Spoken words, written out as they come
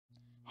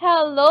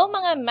Hello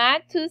mga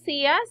math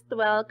enthusiasts!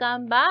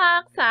 Welcome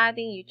back sa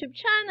ating YouTube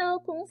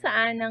channel kung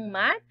saan ang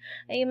math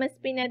ay mas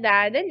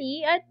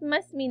pinadadali at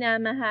mas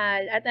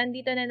minamahal. At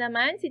andito na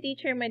naman si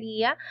Teacher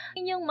Maria,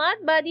 inyong math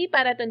buddy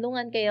para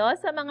tulungan kayo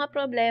sa mga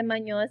problema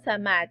nyo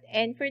sa math.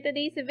 And for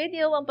today's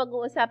video, ang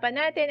pag-uusapan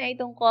natin ay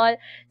tungkol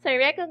sa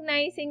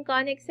recognizing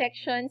conic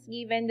sections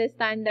given the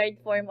standard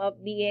form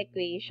of the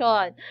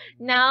equation.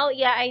 Now,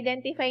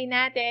 i-identify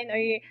natin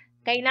or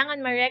kailangan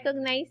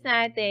ma-recognize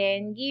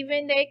natin,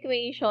 given the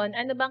equation,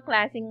 ano bang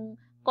klaseng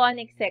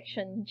conic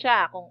section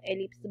siya? Kung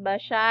ellipse ba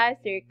siya,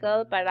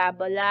 circle,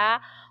 parabola,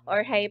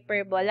 or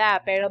hyperbola.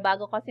 Pero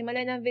bago ko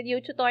simulan ng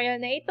video tutorial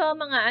na ito,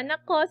 mga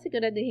anak ko,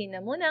 siguraduhin na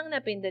munang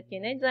napindot nyo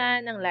na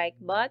dyan ang like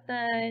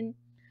button.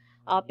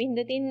 O,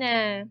 pindutin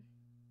na.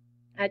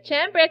 At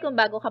syempre, kung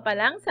bago ka pa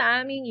lang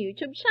sa aming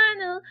YouTube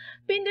channel,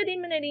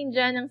 pindutin mo na rin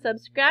dyan ang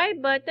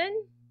subscribe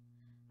button.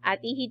 At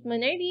i-hit mo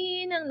na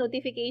rin ang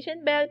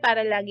notification bell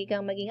para lagi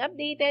kang maging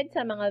updated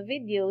sa mga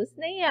videos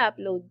na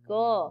i-upload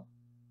ko.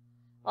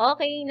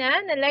 Okay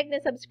na-like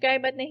na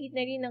subscribe at na-hit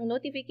na rin ang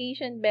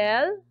notification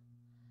bell?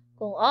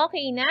 Kung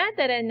okay na,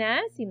 tara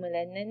na,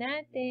 simulan na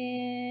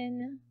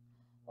natin.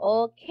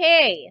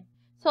 Okay.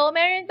 So,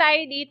 meron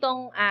tayo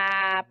ditong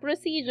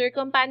procedure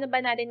kung paano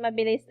ba natin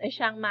mabilis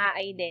siyang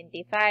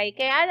ma-identify.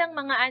 Kaya lang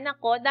mga anak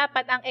ko,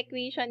 dapat ang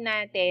equation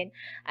natin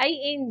ay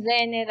in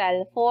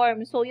general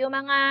form. So, yung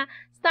mga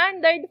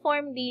standard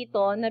form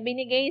dito na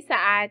binigay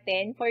sa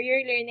atin for your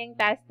learning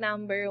task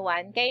number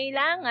 1,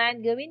 kailangan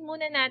gawin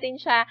muna natin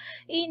siya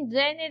in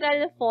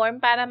general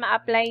form para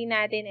ma-apply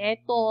natin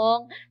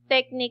itong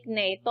technique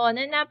na ito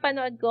na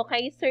napanood ko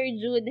kay Sir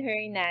Jude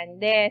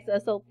Hernandez.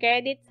 So,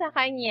 credit sa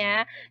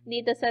kanya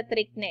dito sa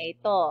trick na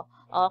ito.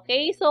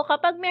 Okay? So,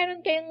 kapag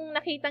meron kayong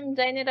nakitang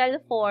general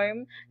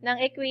form ng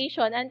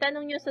equation, ang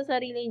tanong nyo sa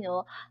sarili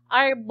nyo,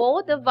 are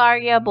both the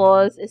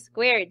variables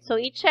squared? So,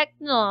 i-check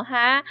nyo,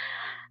 ha?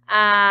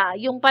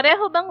 Yung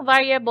pareho bang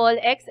variable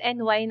x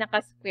and y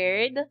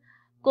naka-squared?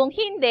 Kung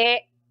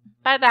hindi,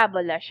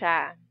 parabola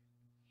siya.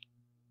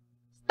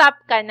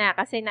 Stop ka na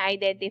kasi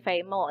na-identify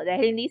mo.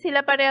 Dahil hindi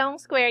sila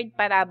parehong squared,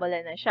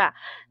 parabola na siya.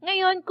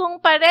 Ngayon, kung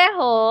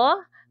pareho,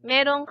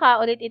 meron ka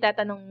ulit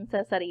itatanong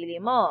sa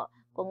sarili mo.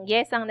 Kung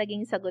yes ang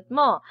naging sagot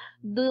mo,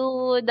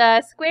 do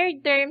the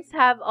squared terms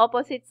have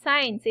opposite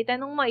signs?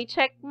 Itanong mo,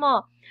 i-check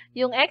mo.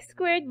 Yung x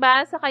squared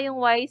ba saka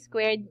yung y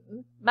squared,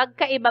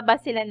 magkaiba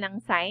ba sila ng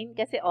sign?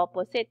 Kasi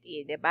opposite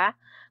diba?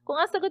 Kung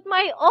ang sagot mo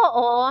ay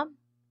oo,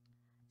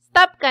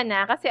 stop ka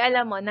na kasi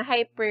alam mo na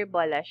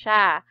hyperbola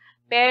siya.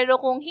 Pero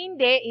kung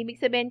hindi,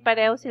 ibig sabihin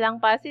pareho silang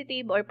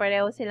positive or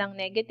pareho silang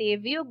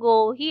negative, you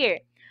go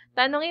here.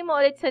 Tanungin mo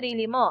ulit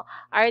sarili mo,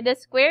 are the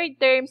squared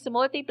terms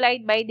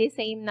multiplied by the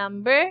same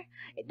number?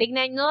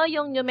 Tignan nyo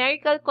yung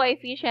numerical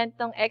coefficient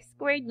ng x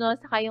squared nyo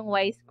saka yung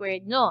y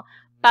squared nyo.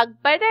 Pag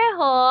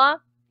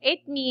pareho,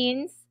 it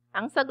means,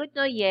 ang sagot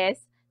nyo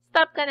yes,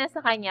 stop ka na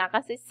sa kanya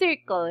kasi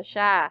circle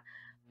siya.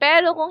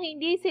 Pero kung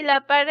hindi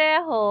sila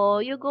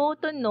pareho, you go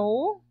to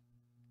no.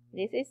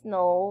 This is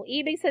no.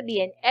 Ibig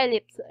sabihin,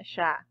 ellipse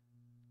siya.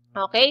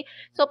 Okay?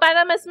 So,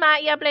 para mas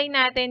ma-i-apply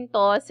natin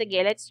to, sige,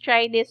 let's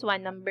try this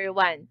one, number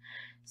 1.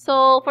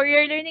 So, for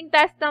your learning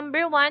task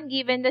number 1,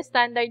 given the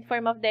standard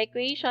form of the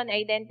equation,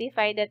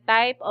 identify the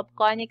type of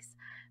conics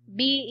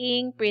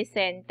being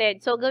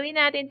presented. So, gawin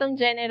natin tong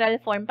general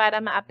form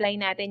para ma-apply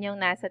natin yung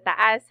nasa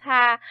taas,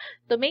 ha?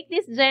 To make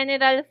this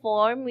general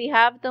form, we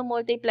have to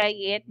multiply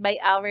it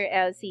by our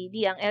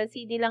LCD. Ang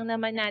LCD lang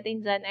naman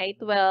natin dyan ay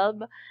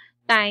 12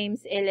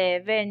 times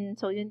 11.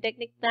 So, yung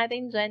technique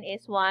natin dyan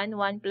is 1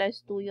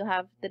 plus 2, you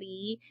have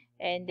 3,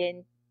 and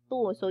then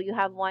 2. So, you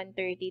have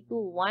 132.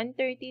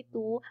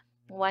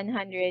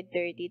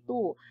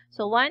 132.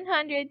 So,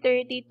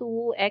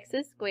 132 x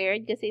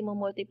squared, kasi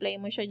multiply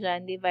mo siya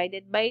dyan,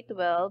 divided by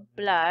 12,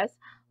 plus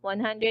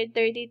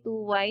 132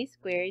 y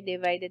squared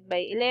divided by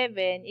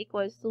 11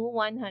 equals to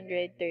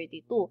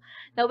 132.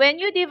 Now,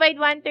 when you divide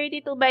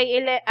 132 by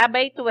 12,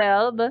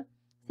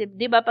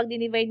 di ba, pag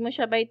dinivide mo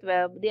siya by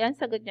 12, di ang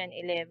sagot niyan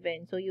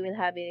 11. So, you will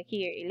have it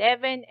here,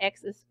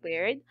 11x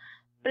squared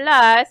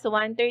plus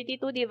 132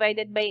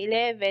 divided by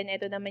 11.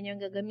 Ito naman yung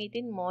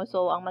gagamitin mo.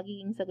 So, ang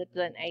magiging sagot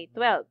doon ay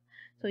 12.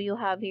 So, you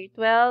have here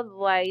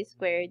 12y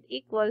squared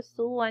equals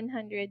to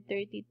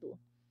 132.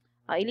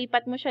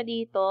 Ilipat mo siya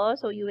dito.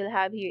 So, you will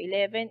have here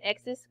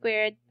 11x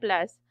squared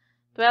plus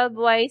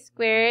 12y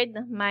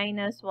squared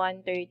minus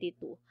 132.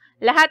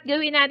 Lahat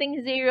gawin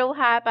nating 0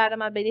 ha para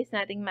mabilis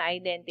nating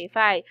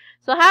ma-identify.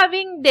 So,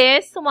 having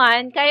this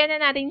one, kaya na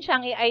natin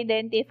siyang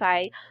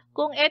i-identify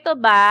kung ito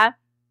ba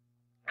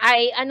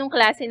ay anong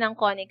klase ng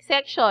conic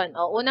section.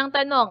 O, unang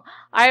tanong,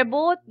 are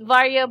both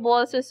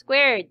variables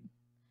squared?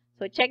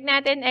 So, check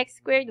natin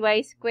x squared, y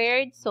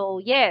squared.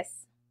 So,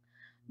 yes.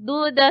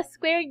 Do the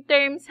squared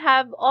terms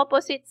have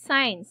opposite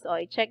signs?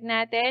 O, i-check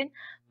natin.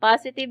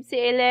 Positive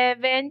si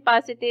 11,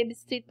 positive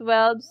si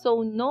 12.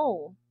 So,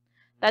 no.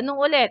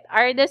 Tanong ulit,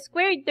 are the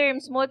squared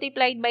terms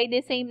multiplied by the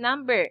same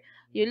number?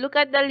 You look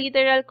at the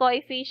literal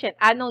coefficient.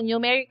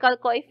 Numerical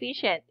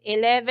coefficient.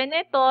 11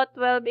 ito,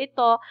 12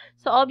 ito.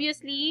 So,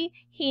 obviously,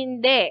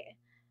 hindi.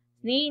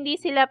 Hindi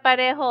sila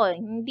pareho.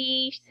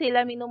 Hindi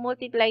sila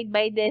minumultiplied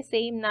by the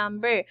same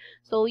number.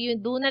 So, you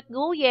do not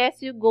go yes,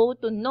 you go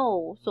to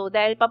no. So,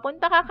 dahil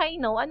papunta ka kay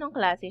no, anong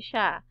klase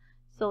siya?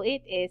 So,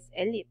 it is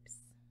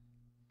ellipse.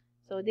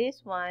 So,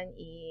 this one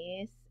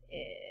is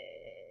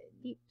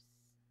ellipse.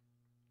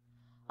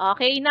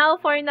 Okay, now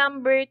for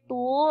number 2.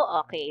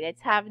 Okay,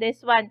 let's have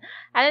this one.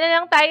 Ano na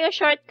lang tayo,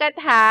 shortcut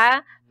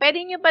ha.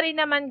 Pwede nyo pa rin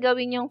naman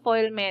gawin yung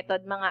FOIL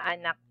method, mga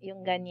anak.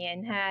 Yung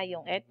ganyan ha.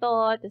 Yung ito,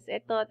 tas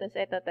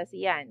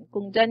yan.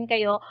 Kung dyan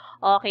kayo,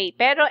 okay.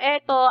 Pero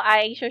ito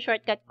ay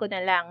shortcut ko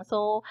na lang.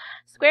 So,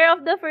 square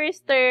of the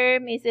first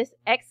term is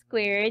x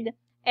squared.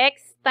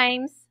 X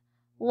times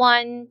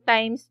 1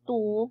 times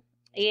 2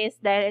 is,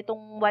 dahil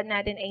itong 1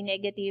 natin ay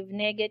negative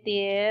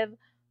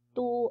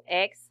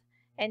 2x.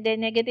 And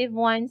then, negative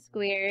 1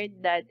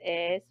 squared, that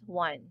is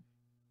 1.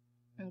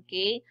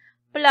 Okay?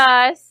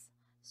 Plus,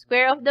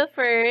 square of the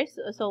first,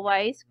 so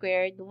y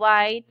squared,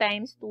 y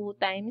times 2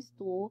 times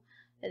 2,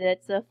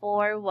 that's a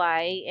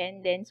 4y.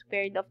 And then,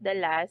 squared of the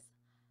last,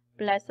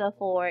 plus a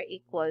 4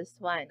 equals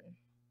 1.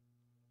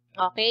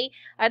 Okay?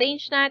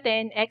 Arrange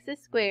natin, x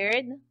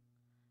squared,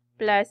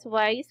 plus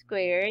y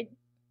squared,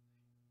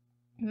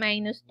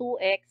 minus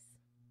 2x,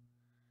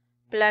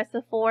 plus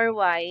a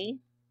 4y,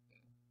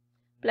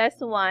 plus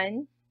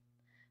 1,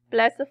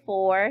 plus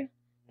 4,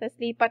 tapos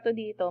lipat to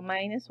dito,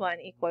 minus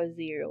 1 equals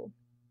 0.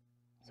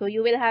 So,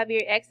 you will have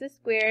your x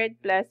squared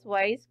plus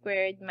y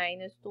squared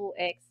minus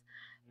 2x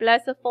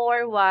plus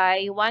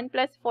 4y. 1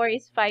 plus 4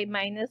 is 5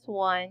 minus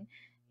 1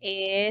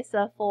 is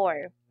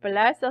 4.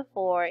 Plus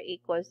 4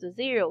 equals to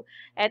 0.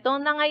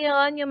 Ito na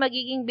ngayon yung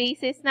magiging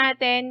basis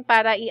natin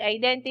para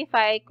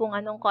i-identify kung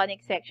anong conic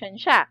section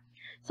siya.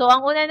 So,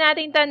 ang una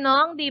nating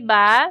tanong, di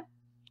ba?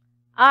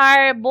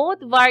 Are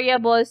both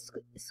variables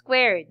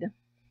squared?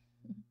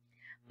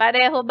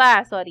 Pareho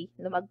ba? Sorry,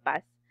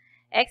 lumagpas.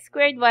 X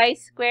squared, y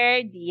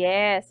squared,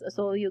 yes.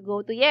 So, you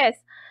go to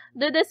yes.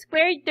 Do the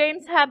squared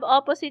terms have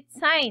opposite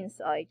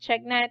signs? O,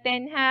 check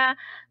natin ha.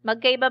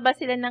 Magkaiba ba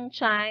sila ng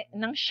sign?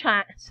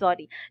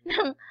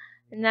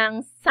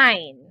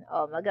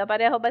 O,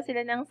 magkapareho ba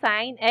sila ng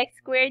sign? X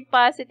squared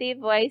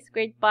positive, y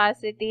squared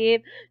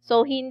positive.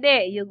 So,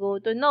 hindi. You go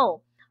to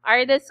no.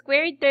 Are the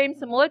squared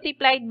terms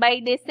multiplied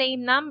by the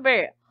same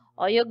number?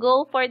 O you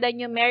go for the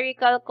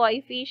numerical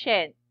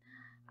coefficient.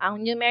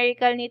 Ang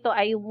numerical nito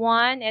ay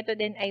 1. Ito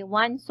din ay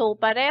 1. So,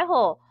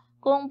 pareho.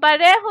 Kung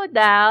pareho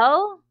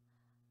daw,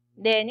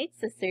 then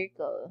it's a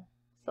circle.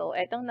 So,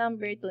 etong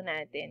number 2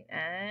 natin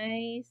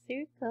ay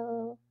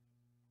circle.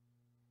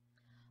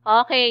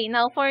 Okay,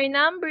 now for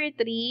number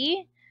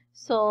 3.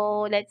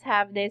 So, let's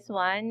have this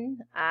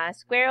one.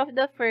 Square of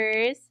the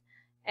first,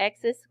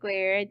 x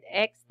squared,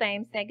 x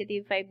times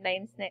negative 5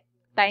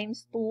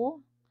 times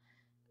 2.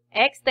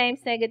 X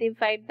times negative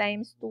 5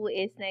 times 2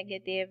 is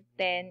negative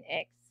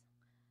 10x.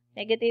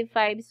 Negative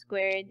 5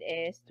 squared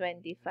is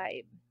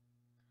 25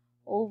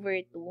 over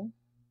 2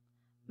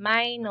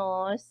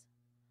 minus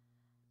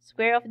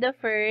square of the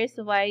first,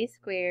 y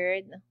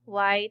squared,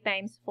 y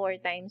times 4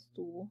 times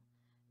 2.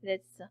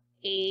 That's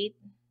 8,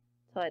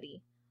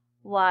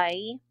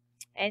 y.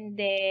 And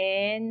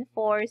then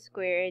 4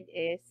 squared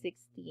is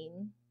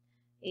 16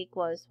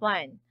 equals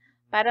 1.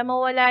 Para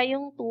mawala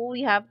yung 2,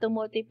 we have to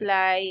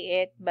multiply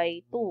it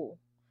by 2.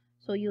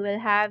 So, you will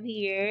have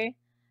here,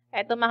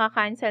 eto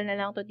makakancel na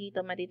lang to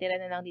dito, matitira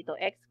na lang dito,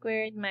 x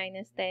squared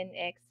minus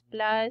 10x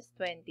plus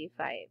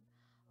 25.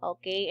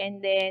 Okay,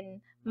 and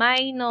then,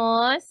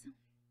 minus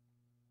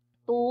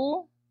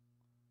 2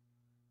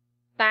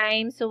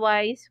 times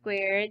y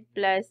squared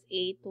plus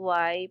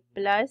 8y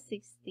plus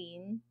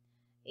 16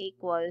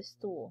 equals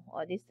 2.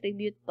 O,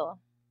 distribute to.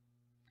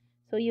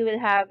 So, you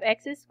will have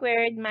x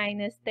squared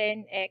minus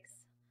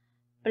 10x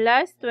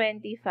plus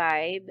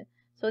 25.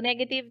 So,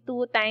 negative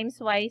 2 times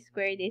y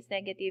squared is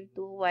negative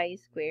 2y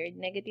squared.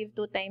 Negative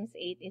 2 times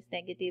 8 is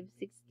negative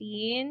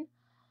 16.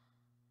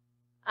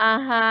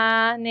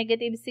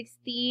 Negative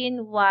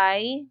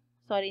 16y.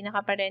 Sorry,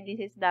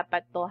 naka-parenthesis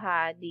dapat to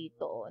ha,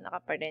 dito.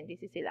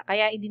 Naka-parenthesis sila.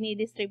 Kaya,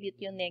 i-distribute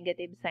yung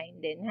negative sign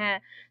din ha.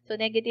 So,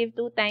 negative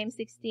 2 times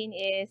 16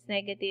 is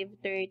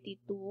negative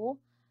 32.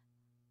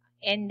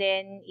 And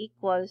then,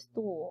 equals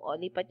 2. O,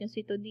 lipat yung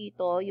sito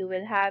dito. You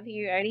will have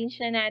here, arrange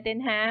na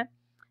natin ha.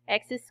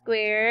 X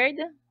squared,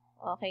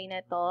 okay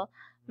na to,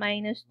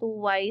 minus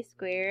 2y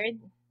squared,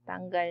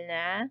 tanggal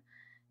na.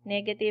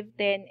 Negative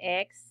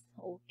 10x,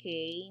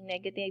 okay.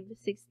 Negative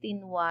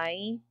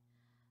 16y,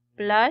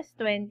 plus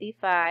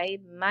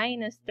 25,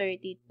 minus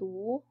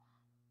 32,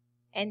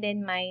 and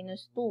then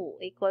minus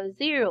 2, equals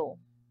 0.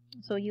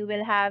 So, you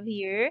will have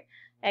here,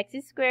 x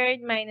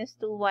squared minus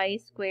 2y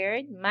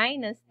squared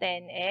minus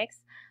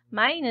 10x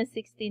minus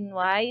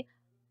 16y.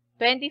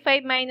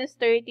 25 minus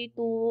 32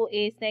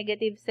 is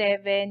negative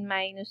 7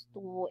 minus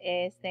 2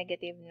 is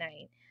negative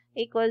 9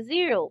 equals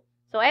 0.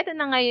 So, eto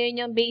na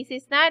ngayon yung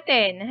basis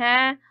natin,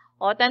 ha?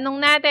 O, tanong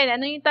natin.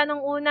 Ano yung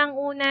tanong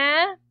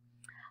unang-una?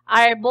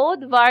 are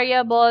both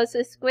variables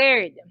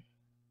squared.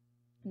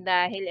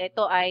 Dahil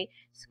ito ay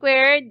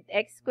squared,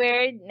 x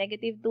squared,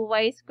 negative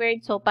 2y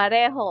squared, so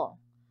pareho.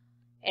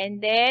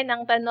 And then,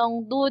 ang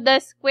tanong, do the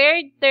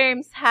squared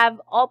terms have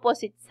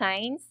opposite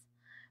signs?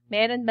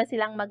 Meron ba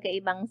silang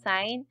magkaibang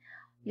sign?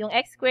 Yung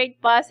x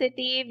squared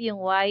positive, yung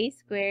y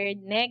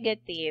squared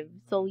negative.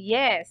 So,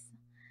 yes.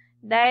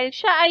 Dahil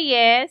siya ay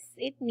yes,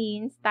 it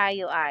means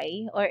tayo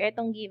ay, or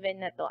etong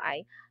given na to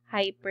ay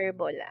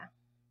hyperbola.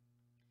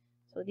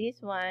 So,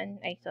 this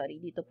one,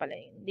 dito pala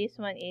yun. This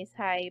one is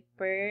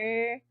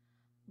hyperbola.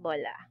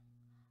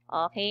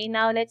 Okay,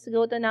 now let's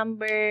go to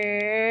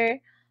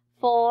number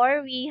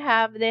 4. We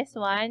have this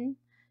one.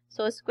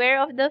 So, square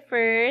of the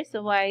first,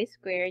 y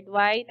squared.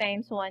 Y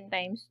times 1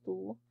 times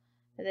 2.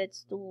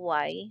 That's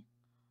 2y.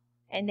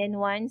 And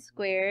then 1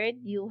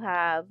 squared, you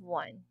have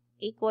 1.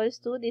 Equals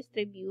to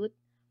distribute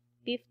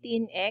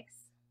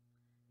 15x.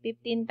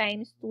 15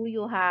 times 2,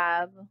 you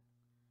have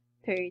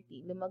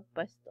 30.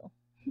 Lumagpas to.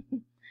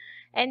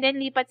 And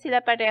then, lipat sila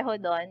pareho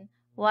doon.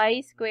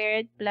 Y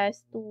squared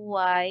plus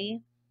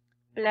 2y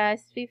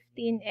plus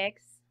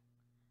 15x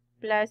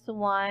plus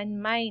 1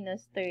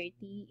 minus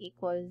 30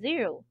 equals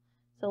 0.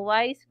 So,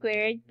 y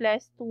squared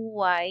plus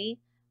 2y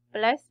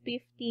plus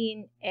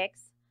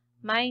 15x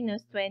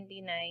minus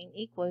 29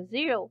 equals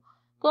 0.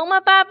 Kung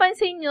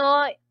mapapansin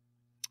nyo,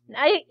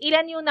 ay,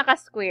 ilan yung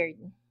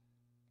naka-squared?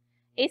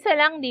 Isa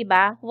lang, di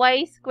ba?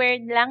 Y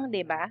squared lang,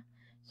 di ba?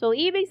 So,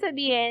 ibig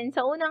sabihin,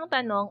 sa unang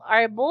tanong,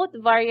 are both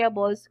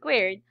variables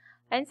squared?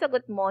 Ang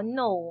sagot mo,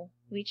 no.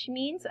 Which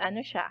means,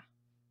 ano siya?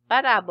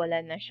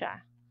 Parabola na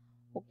siya.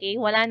 Okay?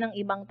 Wala nang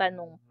ibang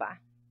tanong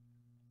pa.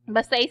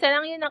 Basta isa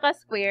lang yung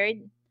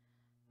naka-squared,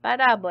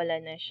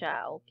 parabola na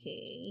siya.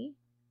 Okay?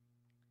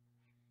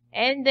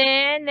 And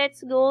then,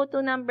 let's go to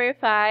number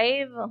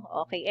 5.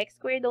 Okay, x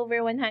squared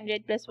over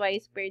 100 plus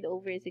y squared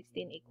over 16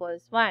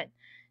 equals 1.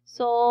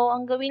 So,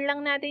 ang gawin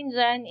lang natin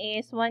dyan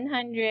is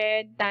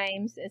 100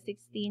 times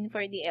 16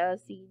 for the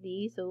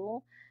LCD.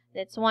 So,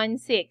 that's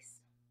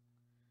 1/6.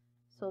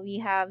 So,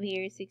 we have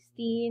here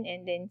 16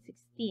 and then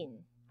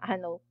 16.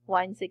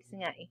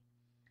 1/6 nga eh.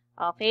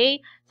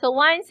 Okay? So,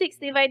 1/6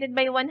 divided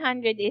by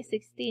 100 is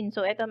 16.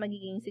 So, ito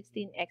magiging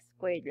 16x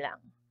squared lang.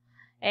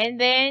 And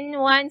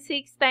then,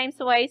 1/6 times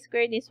y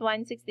squared is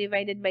 1/6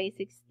 divided by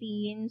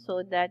 16.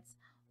 So, that's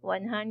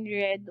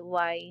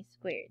 100y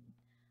squared.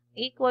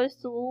 Equals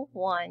to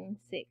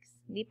 1/6.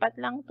 Lipat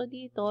lang to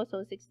dito.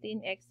 So,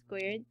 16x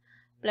squared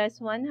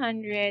plus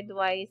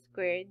 100y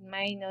squared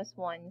minus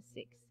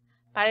 1/6.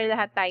 Para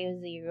lahat tayo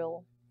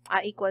 0.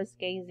 Equals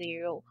kay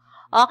 0.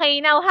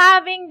 Okay, now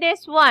having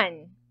this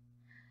one.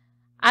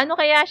 Ano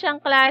kaya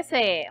siyang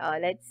klase?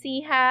 Let's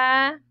see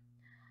ha.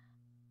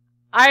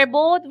 Are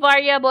both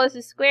variables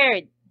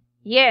squared?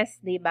 Yes,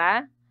 di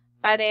ba?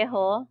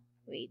 Pareho.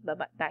 Wait,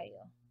 baba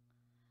tayo.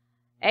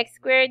 X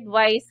squared,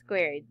 y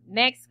squared.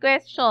 Next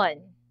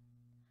question.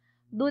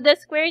 Do the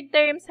squared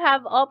terms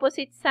have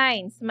opposite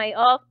signs? May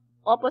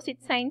opposite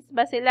signs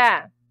ba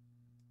sila?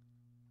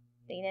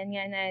 Tingnan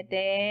nga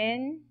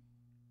natin.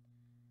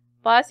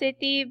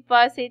 Positive,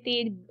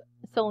 positive.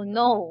 So,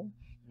 no.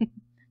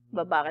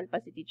 Babakal pa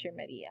si Teacher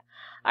Maria.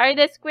 Are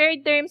the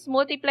squared terms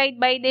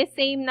multiplied by the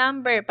same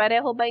number?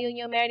 Pareho ba yung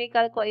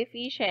numerical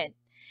coefficient?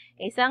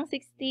 Isang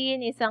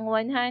 16, isang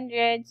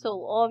 100.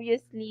 So,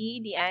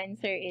 obviously, the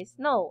answer is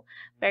no.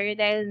 Pero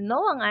dahil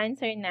no ang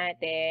answer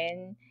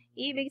natin,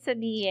 ibig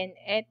sabihin,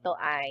 ito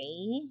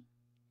ay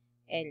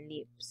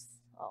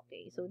ellipse.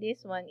 Okay, so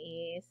this one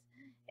is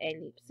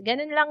ellipse.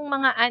 Ganun lang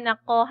mga anak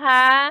ko,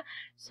 ha?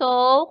 So,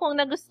 kung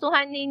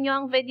nagustuhan ninyo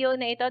ang video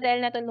na ito dahil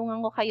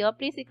natulungan ko kayo,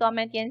 please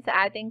i-comment yan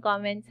sa ating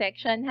comment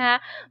section,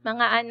 ha?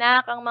 Mga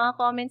anak, ang mga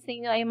comments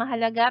ninyo ay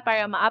mahalaga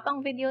para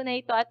maapang video na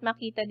ito at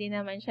makita din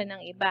naman siya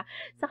ng iba.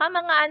 Saka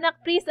mga anak,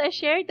 please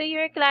share to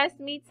your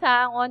classmates,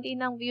 ha? Ang onti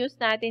ng views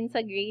natin sa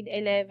grade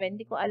 11.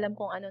 Hindi ko alam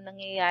kung ano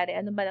nangyayari.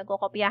 Ano ba,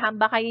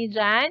 nagkokopyahan ba kayo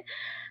dyan?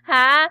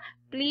 Ha?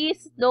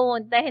 Please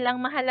don't. Dahil ang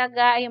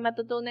mahalaga ay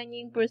matutunan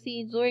niyo yung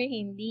procedure,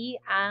 hindi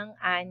ang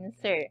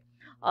answer.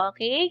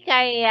 Okay?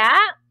 Kaya,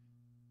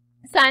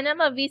 sana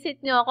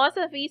ma-visit nyo ako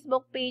sa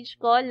Facebook page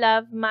ko,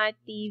 Love Math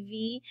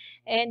TV,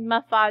 and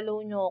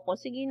ma-follow nyo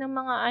ako. Sige na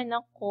mga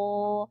anak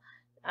ko.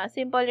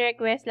 Simple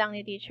request lang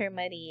ni Teacher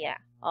Maria.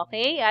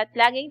 Okay? At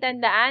laging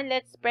tandaan,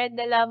 let's spread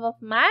the love of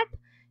math.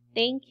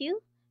 Thank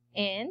you,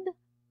 and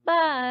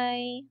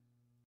bye!